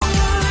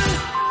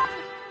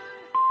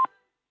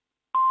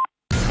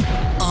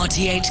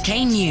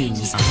RTHK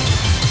News.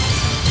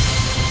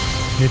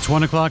 It's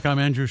 1 o'clock. I'm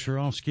Andrew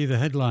Shirofsky. The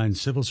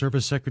headlines: Civil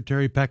Service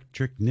Secretary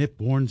Patrick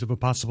Nip warns of a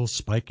possible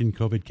spike in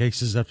COVID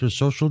cases after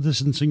social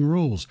distancing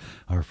rules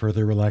are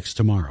further relaxed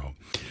tomorrow.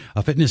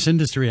 A fitness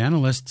industry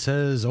analyst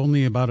says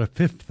only about a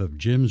fifth of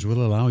gyms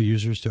will allow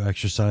users to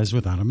exercise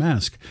without a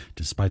mask,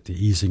 despite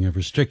the easing of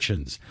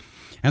restrictions.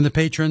 And the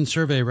PayTrend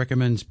survey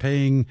recommends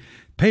pay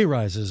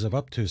rises of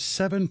up to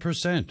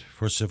 7%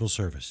 for civil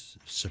servants.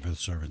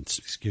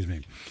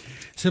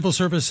 Civil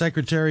Service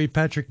Secretary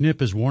Patrick Nip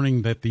is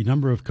warning that the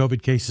number of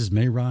COVID cases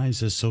may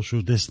rise as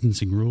social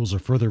distancing rules are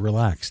further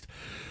relaxed.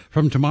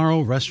 From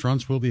tomorrow,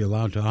 restaurants will be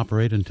allowed to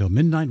operate until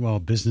midnight, while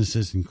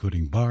businesses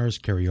including bars,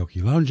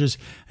 karaoke lounges,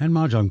 and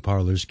mahjong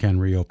parlors can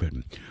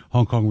reopen.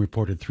 Hong Kong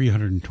reported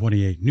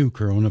 328 new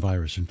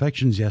coronavirus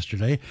infections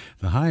yesterday,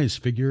 the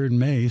highest figure in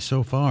May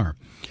so far.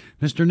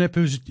 Mr. Nip,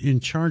 who's in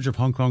charge of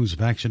Hong Kong's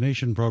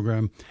vaccination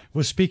program,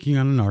 was speaking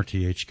on an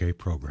RTHK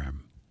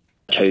program.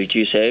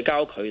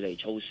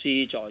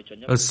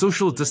 As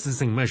social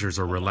distancing measures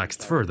are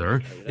relaxed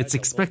further, it's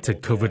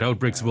expected COVID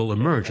outbreaks will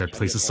emerge at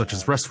places such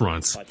as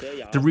restaurants.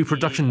 The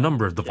reproduction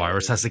number of the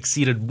virus has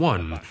exceeded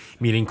 1,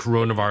 meaning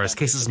coronavirus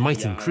cases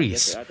might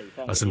increase.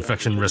 As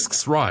infection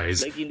risks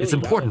rise, it's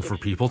important for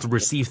people to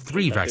receive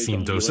 3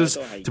 vaccine doses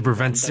to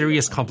prevent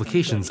serious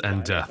complications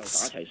and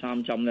deaths.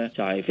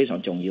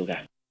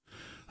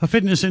 A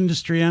fitness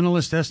industry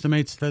analyst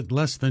estimates that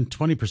less than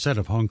 20%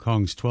 of Hong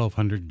Kong's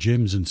 1,200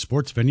 gyms and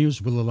sports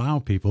venues will allow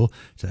people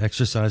to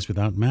exercise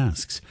without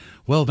masks.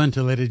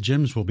 Well-ventilated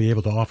gyms will be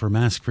able to offer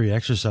mask-free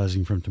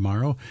exercising from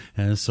tomorrow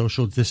as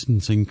social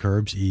distancing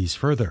curbs ease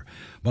further.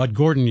 But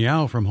Gordon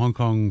Yao from Hong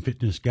Kong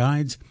Fitness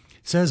Guides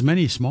says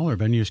many smaller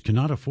venues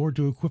cannot afford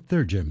to equip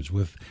their gyms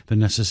with the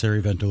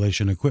necessary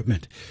ventilation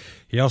equipment.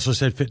 He also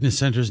said fitness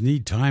centers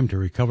need time to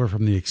recover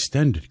from the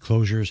extended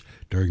closures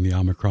during the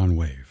Omicron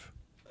wave.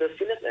 The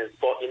fitness and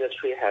sport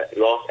industry has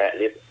lost at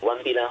least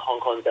 1 billion Hong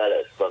Kong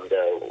dollars from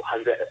the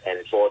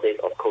 104 days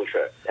of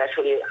closure.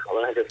 Actually,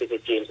 150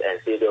 gyms and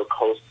studios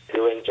closed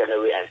during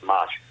January and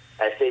March,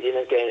 as they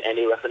didn't gain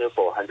any revenue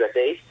for 100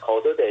 days.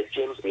 Although the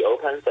gyms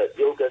reopened, the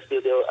yoga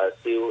studios are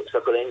still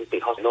struggling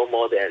because no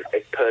more than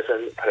 8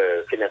 person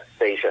per fitness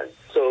station.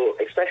 So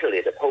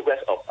especially the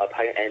progress of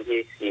applying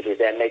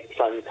anti-epidemic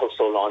fund took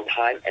so long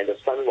time, and the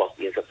fund was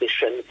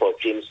insufficient for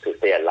gyms to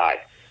stay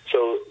alive. So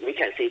we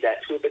can see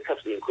that 2 big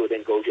clubs,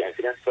 including Goju and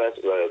Fitness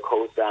First, were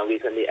closed down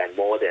recently, and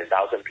more than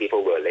 1,000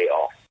 people were laid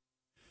off.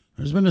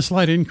 There's been a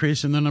slight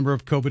increase in the number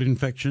of COVID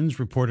infections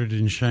reported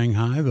in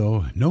Shanghai,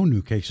 though no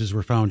new cases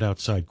were found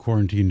outside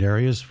quarantined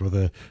areas for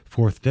the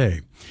 4th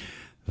day.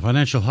 The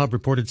financial hub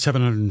reported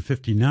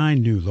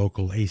 759 new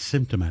local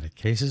asymptomatic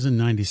cases and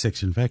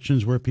 96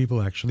 infections where people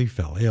actually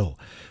fell ill.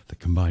 The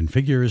combined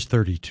figure is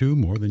 32,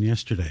 more than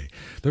yesterday.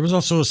 There was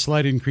also a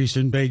slight increase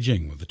in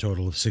Beijing, with a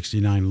total of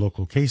 69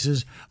 local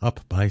cases,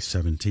 up by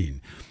 17.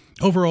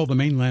 Overall, the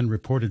mainland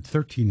reported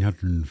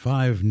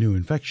 1,305 new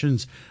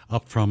infections,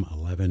 up from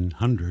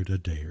 1,100 a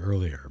day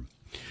earlier.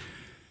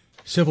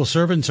 Civil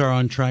servants are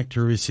on track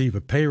to receive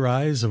a pay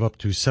rise of up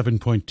to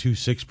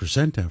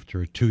 7.26% after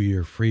a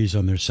 2-year freeze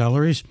on their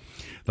salaries.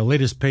 The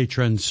latest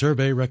PayTrend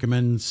survey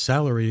recommends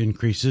salary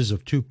increases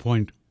of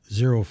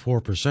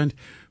 2.04%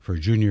 for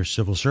junior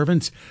civil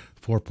servants,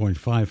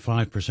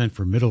 4.55%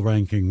 for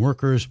middle-ranking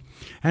workers,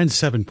 and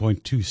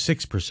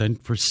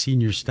 7.26% for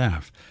senior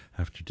staff,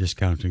 after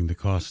discounting the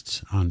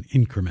costs on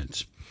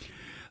increments.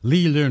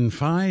 Li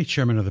Lun-Fai,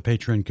 chairman of the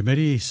PayTrend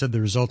committee, said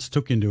the results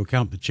took into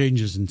account the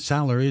changes in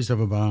salaries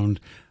of around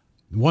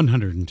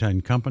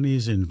 110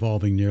 companies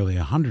involving nearly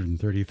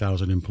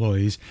 130,000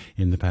 employees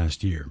in the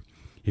past year.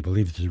 He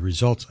believes the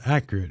results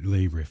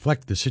accurately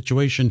reflect the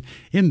situation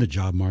in the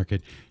job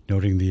market,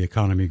 noting the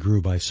economy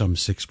grew by some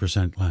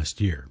 6%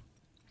 last year.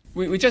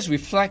 We just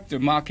reflect the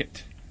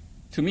market.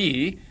 To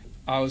me,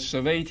 our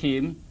survey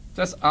team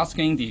just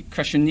asking the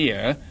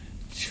questionnaire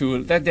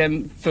to let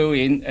them fill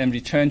in and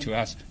return to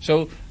us.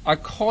 So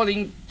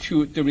according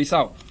to the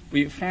result,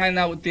 we find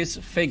out these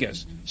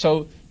figures.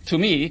 So to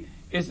me,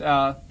 it's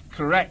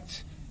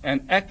correct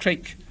and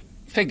accurate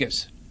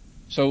figures.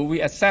 So we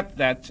accept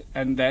that,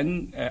 and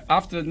then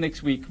after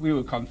next week, we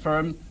will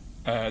confirm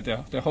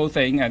the whole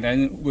thing, and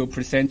then we'll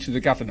present to the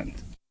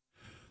government.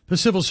 The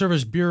Civil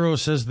Service Bureau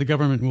says the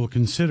government will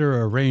consider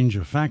a range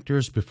of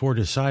factors before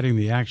deciding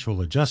the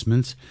actual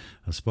adjustments.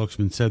 A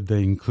spokesman said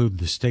they include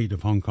the state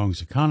of Hong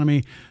Kong's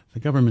economy, the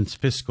government's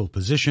fiscal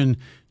position,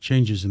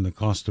 changes in the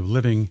cost of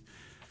living,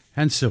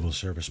 and civil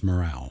service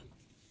morale.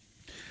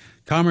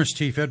 Commerce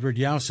Chief Edward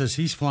Yao says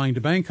he's flying to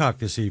Bangkok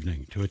this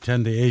evening to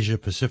attend the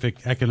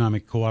Asia-Pacific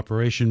Economic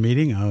Cooperation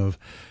meeting of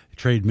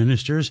trade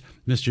ministers.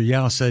 Mr.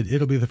 Yao said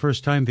it'll be the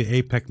first time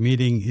the APEC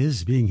meeting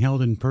is being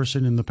held in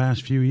person in the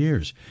past few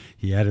years.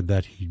 He added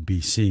that he'd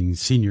be seeing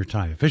senior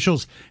Thai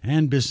officials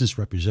and business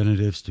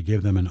representatives to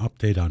give them an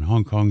update on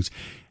Hong Kong's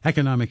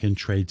economic and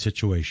trade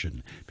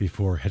situation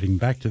before heading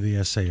back to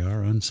the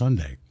SAR on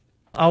Sunday.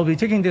 I'll be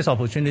taking this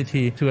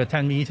opportunity to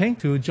attend meeting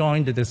to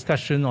join the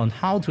discussion on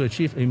how to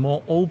achieve a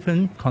more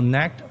open,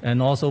 connect,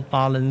 and also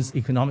balanced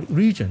economic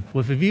region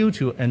with a view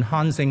to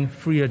enhancing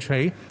freer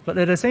trade. But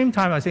at the same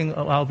time, I think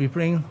I'll be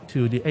bringing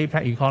to the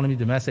APEC economy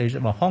the message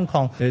about Hong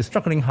Kong is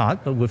struggling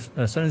hard, but with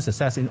a certain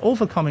success in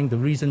overcoming the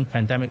recent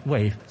pandemic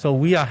wave. So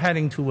we are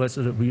heading towards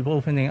sort of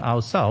reopening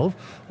ourselves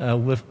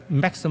with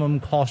maximum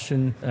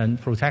caution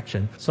and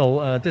protection.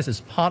 So this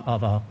is part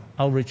of our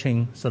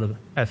outreaching sort of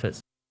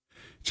efforts.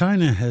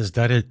 China has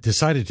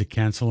decided to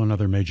cancel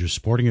another major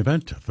sporting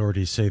event.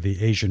 Authorities say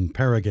the Asian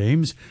Para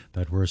Games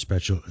that were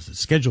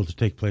scheduled to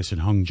take place in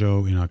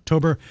Hangzhou in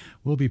October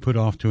will be put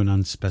off to an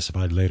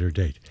unspecified later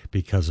date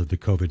because of the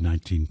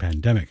COVID-19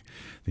 pandemic.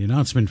 The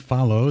announcement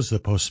follows the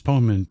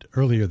postponement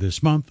earlier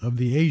this month of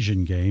the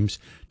Asian Games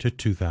to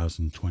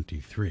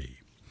 2023.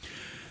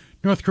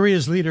 North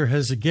Korea's leader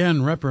has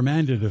again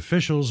reprimanded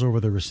officials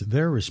over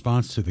their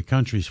response to the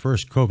country's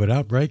first COVID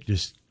outbreak,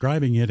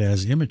 describing it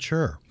as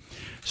immature.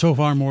 So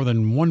far, more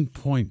than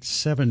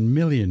 1.7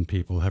 million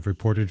people have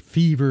reported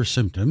fever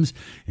symptoms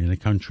in a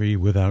country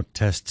without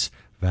tests,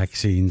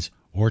 vaccines,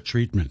 or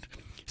treatment.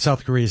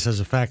 South Korea says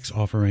a fax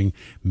offering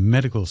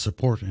medical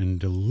support and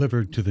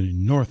delivered to the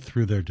north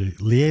through their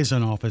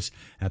liaison office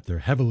at their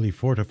heavily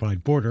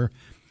fortified border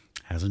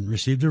hasn't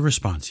received a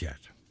response yet.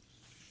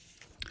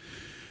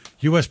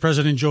 U.S.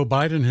 President Joe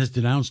Biden has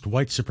denounced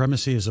white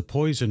supremacy as a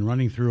poison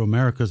running through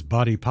America's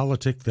body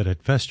politic that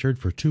had festered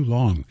for too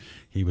long.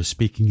 He was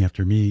speaking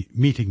after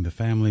meeting the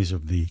families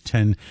of the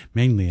 10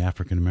 mainly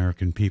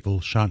African-American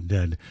people shot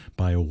dead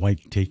by a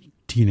white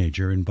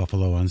teenager in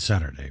Buffalo on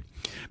Saturday.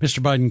 Mr.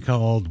 Biden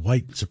called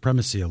white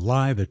supremacy a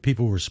lie that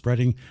people were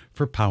spreading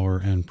for power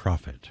and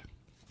profit.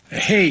 The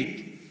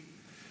hate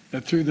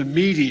that through the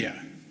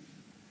media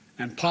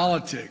and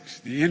politics,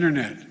 the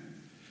internet,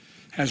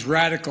 has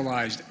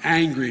radicalized,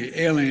 angry,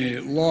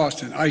 alienated,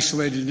 lost, and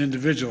isolated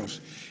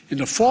individuals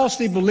into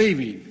falsely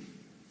believing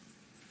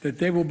that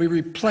they will be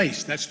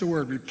replaced, that's the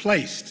word,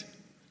 replaced,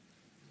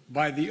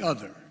 by the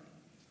other.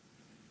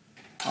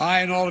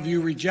 I and all of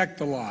you reject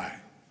the lie.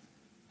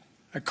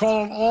 I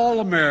call on all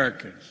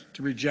Americans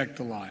to reject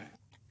the lie.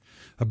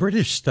 A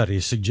British study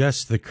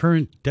suggests the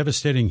current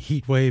devastating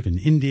heat wave in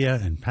India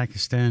and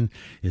Pakistan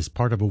is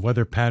part of a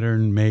weather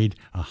pattern made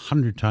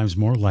 100 times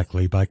more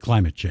likely by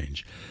climate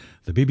change.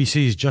 The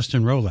BBC's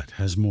Justin Rowlett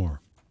has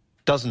more.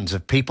 Dozens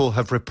of people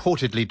have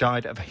reportedly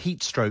died of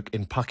heat stroke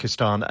in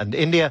Pakistan and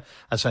India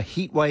as a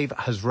heat wave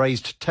has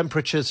raised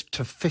temperatures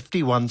to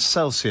 51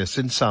 Celsius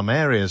in some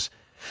areas.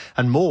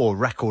 And more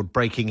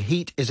record-breaking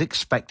heat is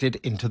expected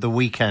into the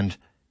weekend.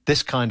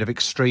 This kind of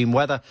extreme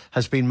weather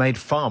has been made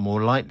far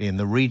more likely in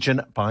the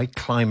region by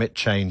climate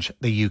change,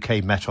 the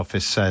UK Met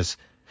Office says.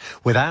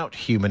 Without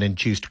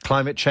human-induced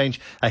climate change,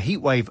 a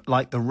heatwave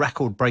like the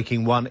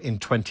record-breaking one in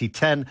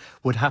 2010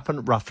 would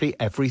happen roughly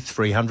every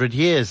 300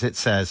 years, it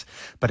says.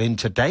 But in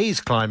today's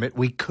climate,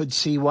 we could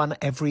see one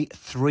every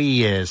 3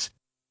 years.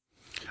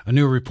 A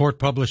new report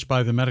published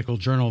by the medical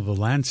journal The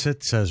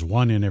Lancet says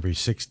 1 in every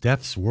 6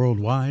 deaths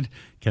worldwide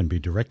can be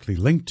directly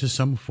linked to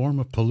some form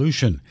of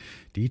pollution.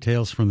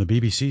 Details from the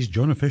BBC's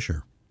Jonah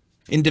Fisher.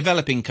 In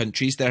developing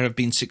countries, there have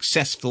been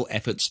successful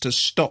efforts to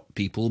stop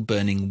people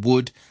burning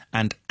wood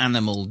and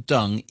animal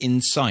dung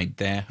inside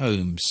their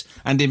homes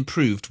and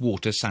improved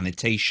water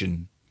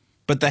sanitation.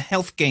 But the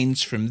health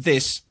gains from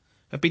this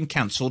have been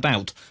cancelled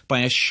out by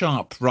a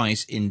sharp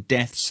rise in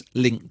deaths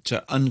linked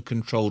to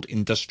uncontrolled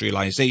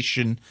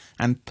industrialisation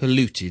and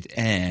polluted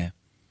air.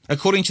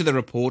 According to the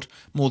report,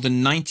 more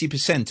than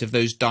 90% of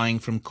those dying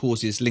from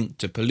causes linked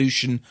to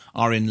pollution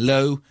are in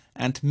low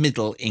and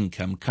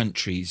middle-income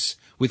countries,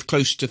 with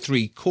close to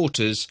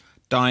 3/4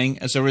 dying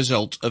as a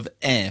result of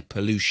air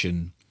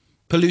pollution.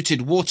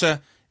 Polluted water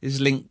is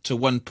linked to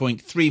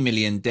 1.3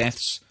 million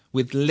deaths,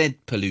 with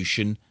lead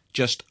pollution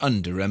just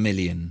under 1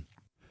 million.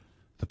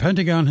 The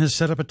Pentagon has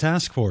set up a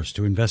task force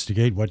to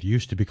investigate what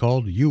used to be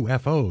called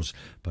UFOs,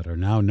 but are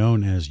now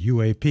known as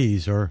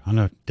UAPs, or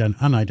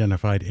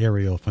unidentified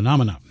aerial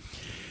phenomena.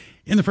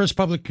 In the first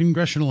public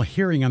congressional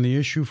hearing on the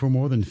issue for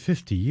more than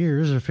 50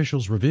 years,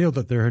 officials revealed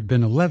that there had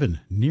been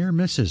 11 near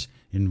misses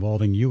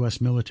involving U.S.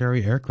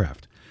 military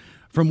aircraft.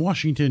 From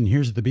Washington,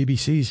 here's the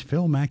BBC's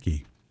Phil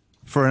Mackey.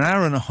 For an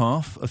hour and a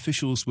half,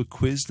 officials were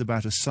quizzed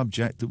about a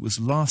subject that was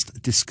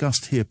last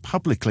discussed here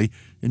publicly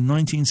in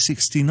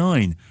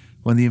 1969,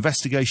 when the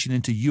investigation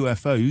into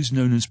UFOs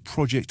known as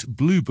Project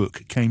Blue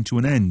Book came to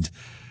an end.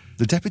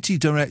 The Deputy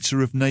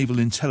Director of Naval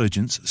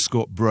Intelligence,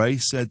 Scott Bray,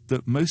 said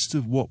that most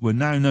of what were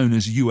now known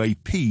as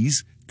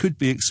UAPs could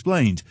be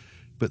explained,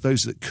 but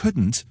those that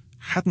couldn't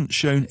hadn't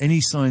shown any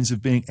signs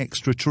of being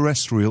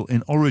extraterrestrial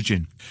in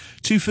origin.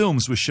 2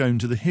 films were shown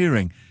to the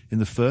hearing. In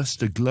the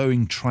first, a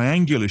glowing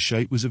triangular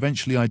shape was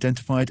eventually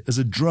identified as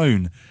a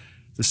drone.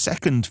 The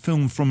second,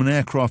 filmed from an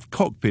aircraft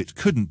cockpit,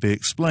 couldn't be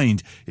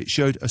explained. It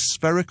showed a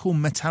spherical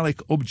metallic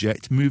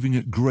object moving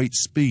at great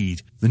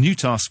speed. The new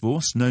task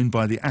force, known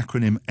by the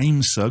acronym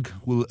AIMSUG,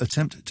 will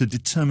attempt to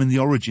determine the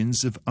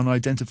origins of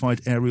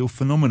unidentified aerial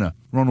phenomena.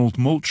 Ronald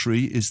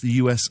Moultrie is the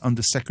US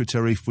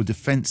Undersecretary for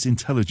Defense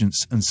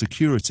Intelligence and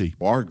Security.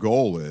 Our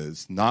goal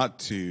is not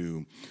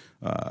to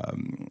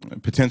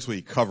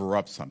potentially cover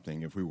up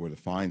something if we were to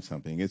find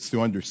something. It's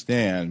to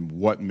understand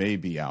what may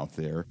be out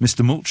there.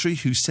 Mr. Moultrie,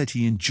 who said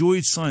he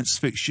enjoyed science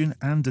fiction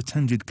and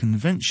attended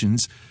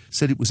conventions,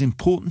 said it was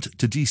important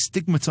to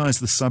destigmatise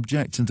the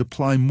subject and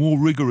apply more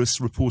rigorous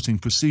reporting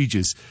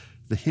procedures.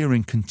 The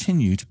hearing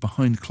continued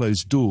behind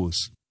closed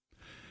doors.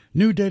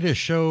 New data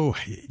show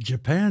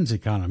Japan's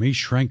economy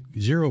shrank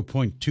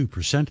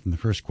 0.2% in the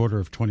first quarter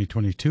of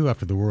 2022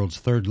 after the world's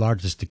third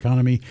largest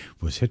economy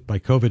was hit by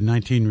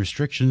COVID-19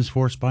 restrictions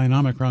forced by an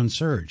Omicron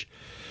surge.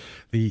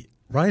 The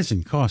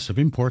rising costs of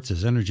imports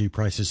as energy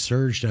prices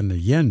surged and the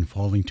yen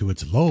falling to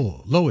its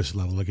lowest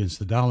level against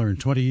the dollar in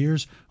 20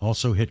 years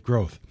also hit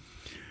growth.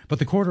 But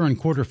the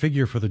quarter-on-quarter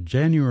figure for the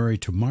January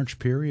to March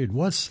period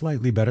was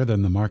slightly better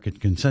than the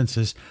market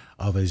consensus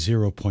of a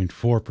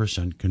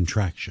 0.4%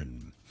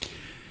 contraction.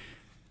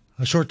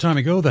 A short time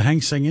ago, the Hang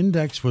Seng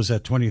Index was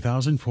at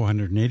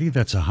 20,480.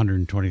 That's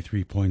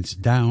 123 points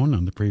down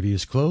on the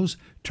previous close.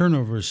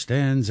 Turnover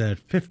stands at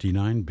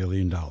 $59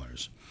 billion.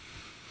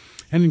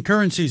 And in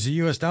currencies, the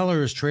U.S.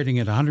 dollar is trading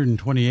at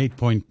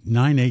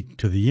 128.98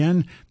 to the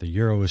yen. The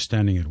euro is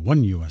standing at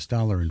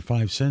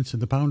 $1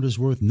 and the pound is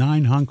worth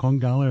 9 Hong Kong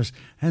dollars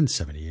and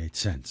 78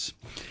 cents.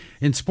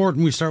 In sport,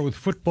 we start with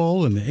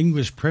football in the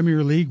English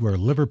Premier League, where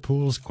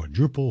Liverpool's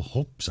quadruple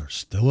hopes are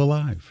still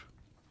alive.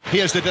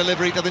 Here's the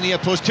delivery to the near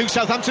post.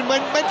 Southampton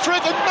went for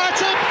it, and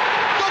Matip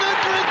got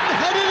under it and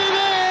headed it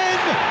in!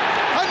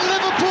 And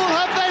Liverpool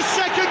have their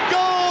second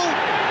goal!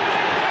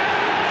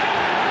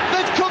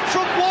 They've come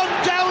from one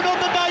down on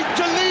the night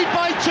to lead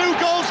by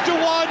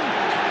 2-1,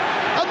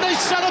 and they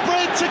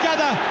celebrate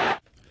together.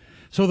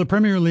 So the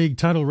Premier League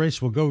title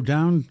race will go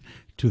down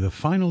to the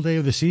final day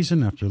of the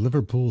season after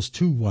Liverpool's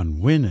 2-1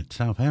 win at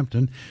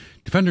Southampton.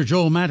 Defender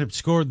Joel Matip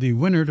scored the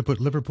winner to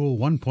put Liverpool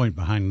 1 point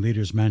behind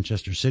leaders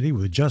Manchester City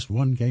with just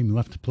one game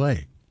left to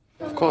play.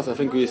 Of course, I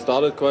think we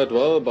started quite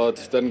well, but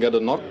then get a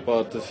knock.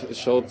 But it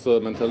showed the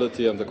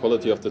mentality and the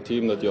quality of the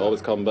team that you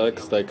always come back,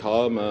 stay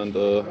calm, and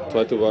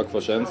try to work for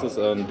chances.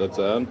 And at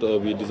the end,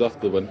 we deserved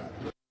the win.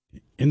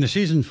 In the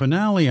season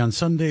finale on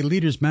Sunday,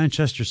 leaders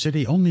Manchester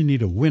City only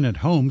need a win at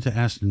home to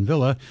Aston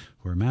Villa,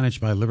 who are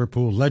managed by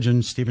Liverpool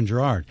legend Steven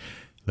Gerrard.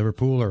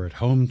 Liverpool are at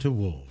home to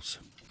Wolves.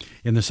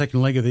 In the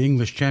second leg of the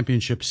English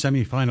Championship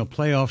semi-final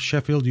playoffs,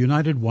 Sheffield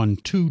United won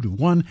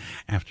 2-1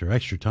 after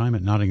extra time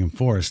at Nottingham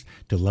Forest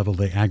to level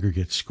the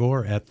aggregate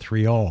score at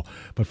 3-3.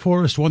 But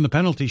Forest won the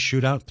penalty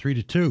shootout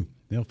 3-2.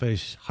 They'll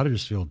face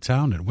Huddersfield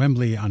Town at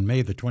Wembley on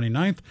May the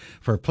 29th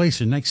for a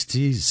place in next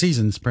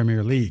season's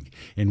Premier League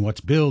in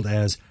what's billed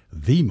as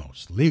the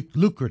most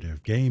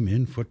lucrative game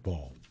in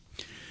football.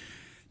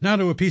 Now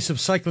to a piece of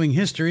cycling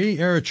history.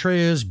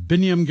 Eritrea's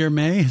Binyam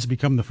Girmay has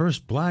become the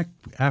first black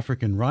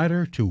African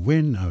rider to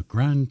win a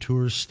Grand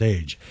Tour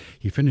stage.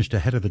 He finished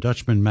ahead of the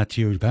Dutchman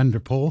Mathieu van der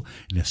Poel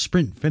in a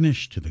sprint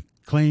finish to the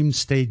claimed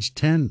Stage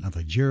 10 of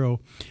the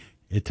Giro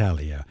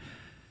Italia.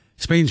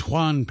 Spain's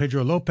Juan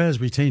Pedro Lopez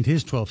retained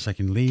his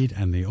 12-second lead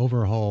and the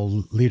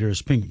overall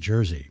leader's pink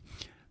jersey.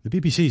 The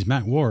BBC's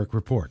Matt Warwick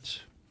reports.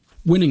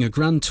 Winning a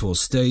Grand Tour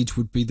stage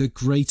would be the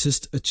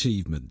greatest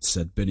achievement,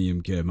 said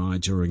Binyam Girmay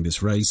during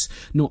this race.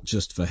 Not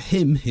just for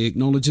him, he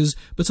acknowledges,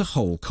 but a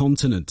whole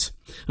continent.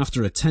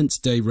 After a tense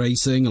day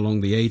racing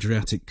along the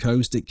Adriatic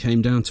coast, it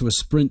came down to a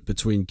sprint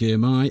between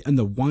Girmay and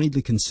the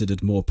widely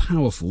considered more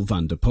powerful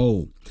Van der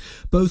Poel.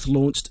 Both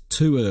launched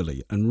too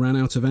early and ran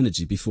out of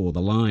energy before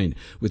the line,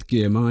 with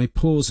Girmay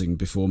pausing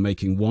before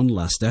making one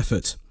last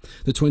effort.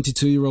 The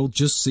 22-year-old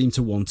just seemed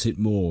to want it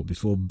more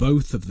before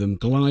both of them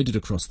glided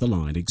across the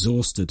line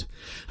exhausted.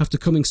 After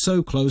coming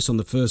so close on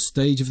the first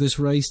stage of this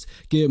race,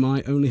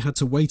 Girmay only had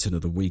to wait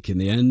another week in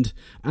the end.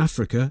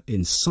 Africa,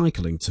 in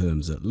cycling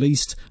terms at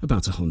least,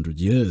 about 100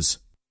 years.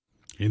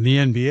 In the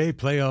NBA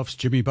playoffs,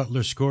 Jimmy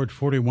Butler scored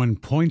 41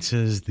 points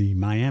as the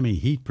Miami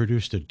Heat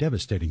produced a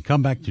devastating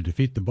comeback to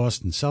defeat the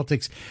Boston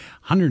Celtics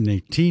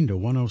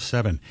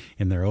 118-107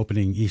 in their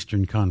opening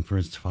Eastern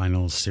Conference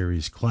Finals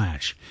series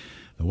clash.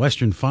 The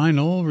Western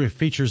Final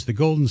features the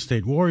Golden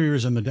State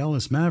Warriors and the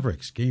Dallas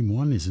Mavericks. Game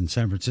 1 is in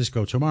San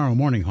Francisco tomorrow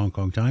morning, Hong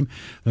Kong time.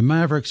 The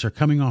Mavericks are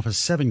coming off a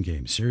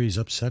 7-game series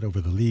upset over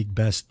the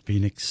league-best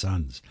Phoenix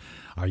Suns.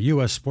 Our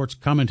U.S. sports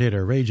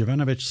commentator, Ray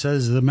Jovanovich,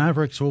 says the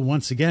Mavericks will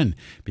once again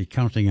be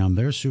counting on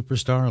their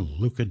superstar,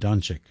 Luka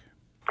Doncic.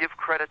 Give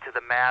credit to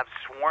the Mavs'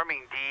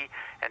 swarming D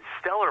and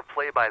stellar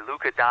play by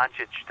Luka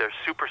Doncic, their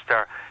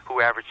superstar, who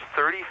averaged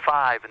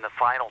 35 in the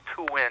final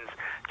 2 wins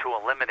to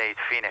eliminate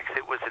Phoenix.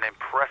 It was an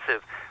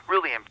impressive,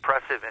 really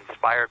impressive,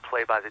 inspired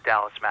play by the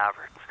Dallas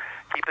Mavericks.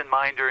 Keep in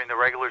mind, during the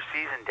regular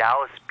season,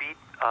 Dallas beat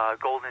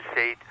Golden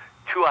State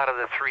 2 out of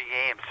the 3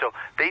 games. So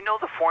they know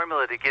the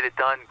formula to get it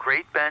done.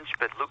 Great bench,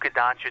 but Luka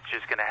Doncic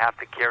is going to have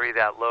to carry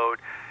that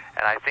load.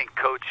 And I think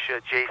Coach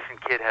Jason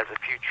Kidd has a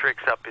few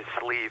tricks up his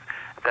sleeve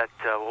that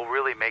will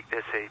really make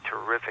this a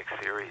terrific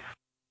series.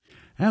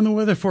 And the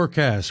weather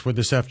forecast for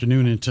this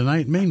afternoon and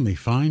tonight, mainly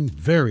fine,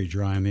 very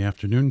dry in the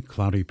afternoon,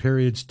 cloudy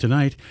periods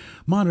tonight,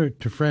 moderate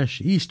to fresh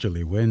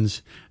easterly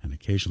winds, and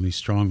occasionally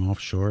strong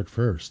offshore at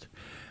first.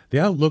 The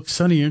outlook,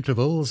 sunny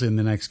intervals in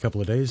the next couple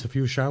of days, a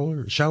few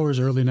showers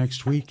early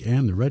next week,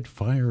 and the red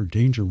fire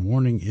danger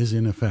warning is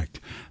in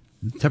effect.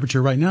 The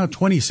temperature right now,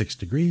 26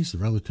 degrees, the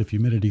relative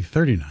humidity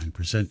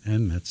 39%,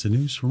 and that's the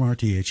news from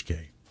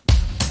RTHK.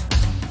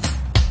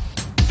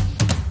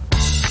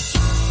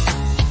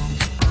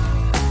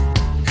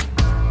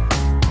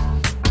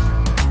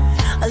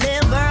 A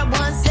little bird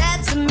once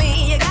said to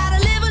me, you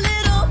gotta live a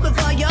little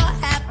before you're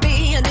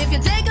happy. And if you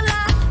take a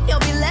lot, you'll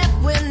be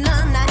left with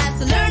none. I had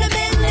to learn a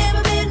bit, live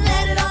a bit,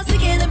 let it all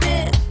sink in a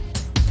bit.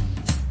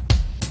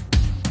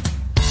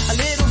 A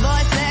little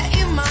voice there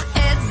in my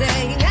head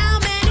saying, how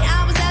many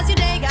hours has your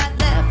day got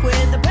left?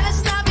 With the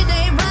rest of your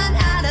day run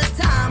out of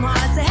time.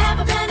 Hard to have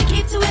a plan to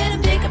keep to it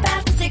and pick a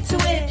path to stick to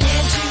it.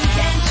 Can't you,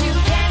 can't you,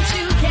 can't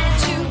you,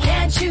 can't you,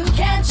 can't you,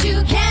 can't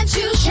you, can't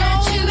you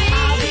show me?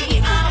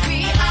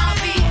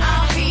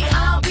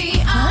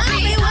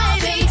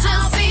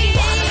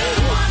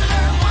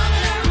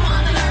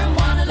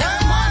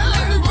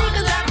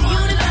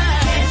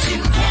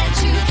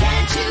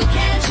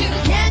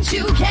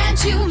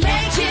 Can't you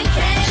make it?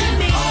 Can't you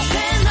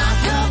open up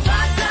the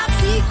box of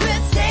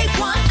secrets? Take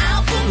one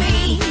out for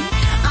me.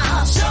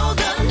 I'll show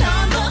the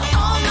number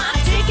on my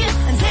ticket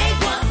and take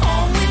one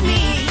home with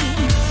me.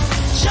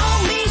 Show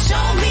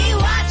me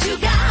what you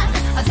got.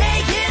 I'll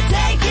take it,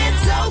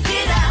 soak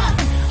it up.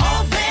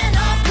 Open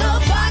up the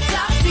box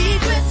of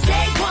secrets.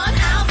 Take one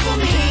out for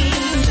me.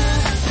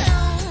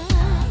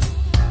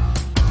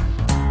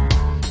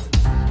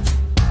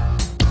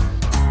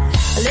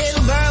 A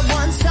little bird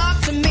once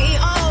talked to me.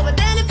 Oh, but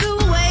then it flew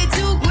away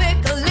too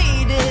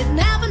quickly. Didn't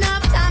have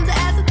enough time to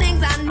ask the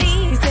things I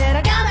need. He said,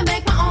 I gotta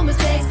make my own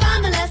mistakes,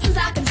 find the lessons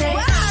I can take.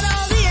 Without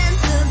all the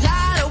answers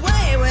hide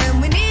away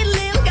when we need a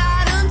little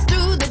guidance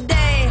through the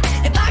day.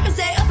 If I can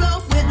stay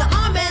afloat with the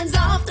armbands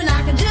off, then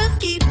I can just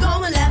keep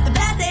going, let the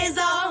bad days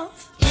off.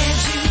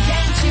 Can't you,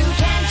 can't you,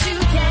 can't you,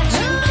 can't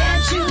you,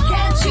 can't you,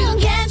 can't you,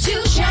 can't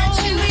you show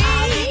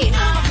me?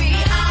 I'll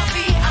be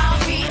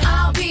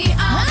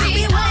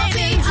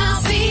waiting to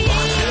see.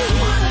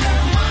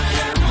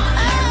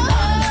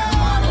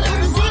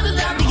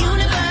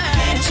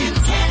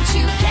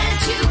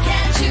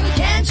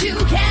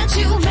 Can't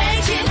you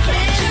make it?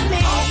 Can't you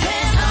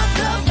open up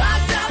the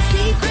box of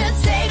secrets?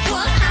 Take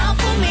one out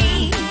for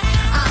me.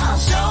 I'll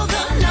show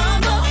the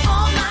number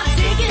on my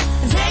ticket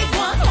and take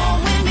one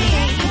home with me.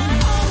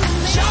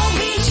 Show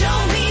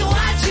me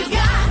what you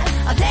got.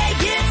 I'll take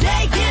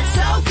it,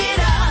 soak it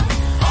up.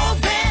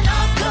 Open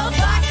up the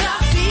box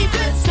of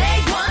secrets.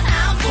 Take one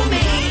out for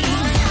me.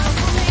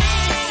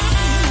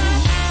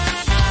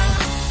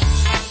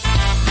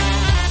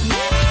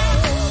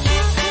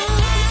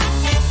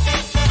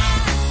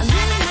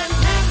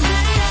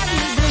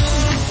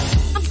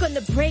 I'm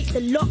gonna break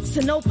the locks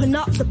and open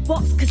up the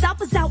box. Cause I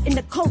was out in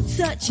the cold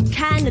searching,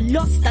 kinda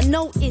lost. I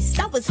noticed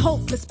I was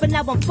hopeless, but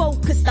now I'm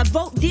focused. I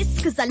wrote this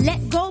cause I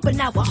let go, but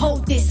now I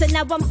hold this. And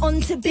now I'm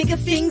on to bigger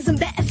things and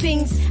better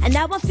things. And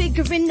now I'm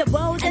figuring the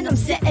world and I'm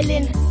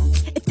settling.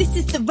 If this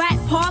is the right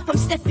path, I'm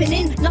stepping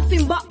in.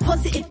 Nothing but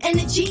positive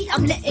energy,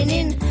 I'm letting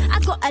in. I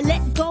gotta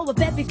let go of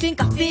everything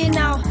I fear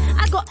now.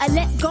 I gotta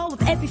let go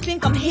of everything,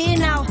 I'm here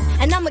now.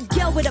 And I'm a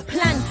girl with a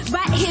plan,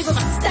 right here where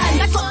I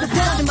stand. I got the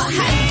world in my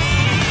hand.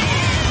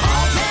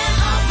 Open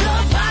up the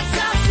box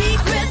of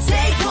secrets,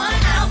 take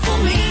one out for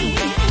me.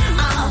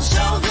 I'll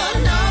show the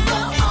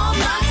number on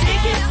my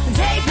ticket and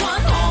take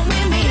one home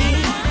with me.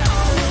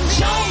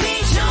 Show me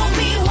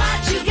what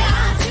you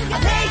got.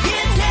 I'll take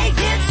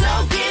it,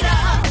 soak it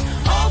up.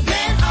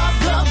 Open up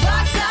the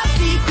box of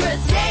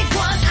secrets, take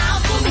one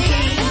out for me.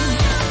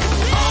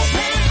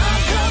 Open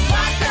up the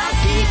box of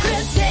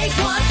secrets, take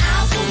one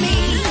out for me.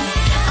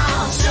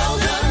 I'll show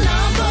the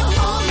number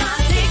on my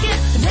ticket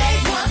and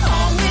take one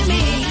home with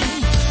me.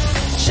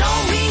 Show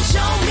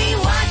me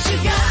what you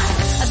got.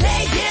 I'll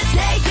take it,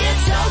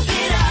 soak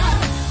it up.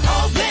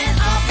 Open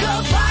up the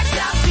box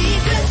of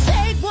secrets,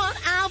 take one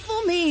out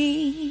for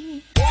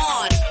me.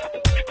 1,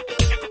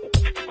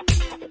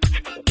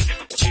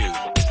 2,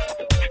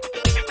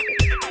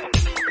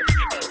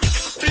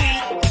 3.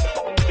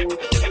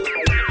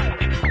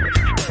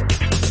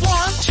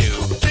 1, 2,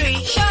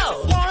 3, show.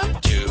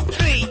 1, 2,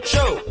 3,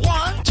 show.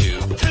 1, 2,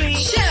 3,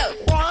 show.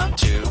 1,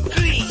 2,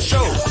 3,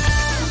 show.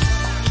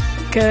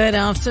 Good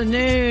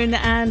afternoon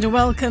and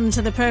welcome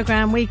to the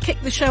programme. We kick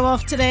the show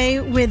off today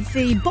with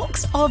the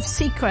Box of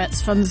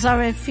Secrets from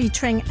Zarif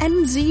featuring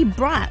MZ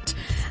Brat.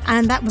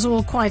 And that was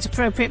all quite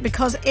appropriate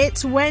because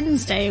it's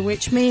Wednesday,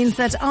 which means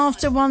that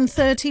after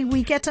 1:30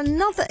 we get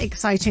another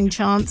exciting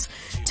chance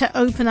to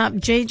open up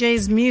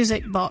JJ's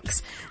Music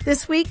Box.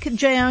 This week,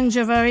 Jayang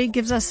Javari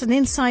gives us an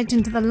insight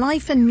into the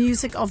life and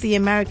music of the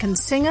American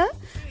singer,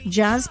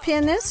 jazz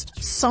pianist,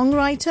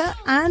 songwriter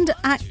and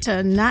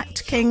actor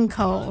Nat King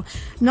Cole.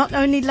 Not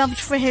only loved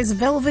for his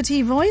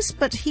velvety voice,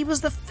 but he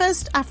was the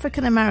first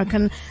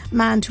African-American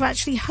man to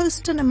actually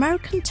host an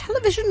American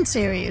television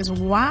series.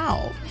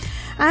 Wow.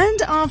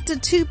 And after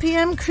 2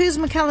 p.m, Cruz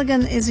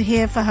McCalligan is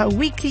here for her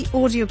weekly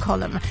audio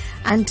column.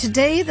 And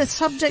today the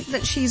subject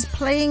that she's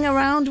playing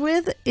around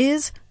with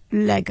is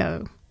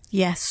Lego.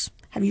 Yes.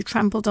 Have you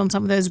trampled on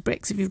some of those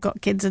bricks if you've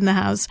got kids in the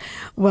house?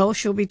 Well,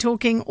 she'll be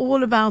talking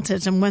all about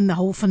it and when the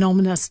whole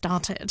phenomena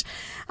started.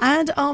 And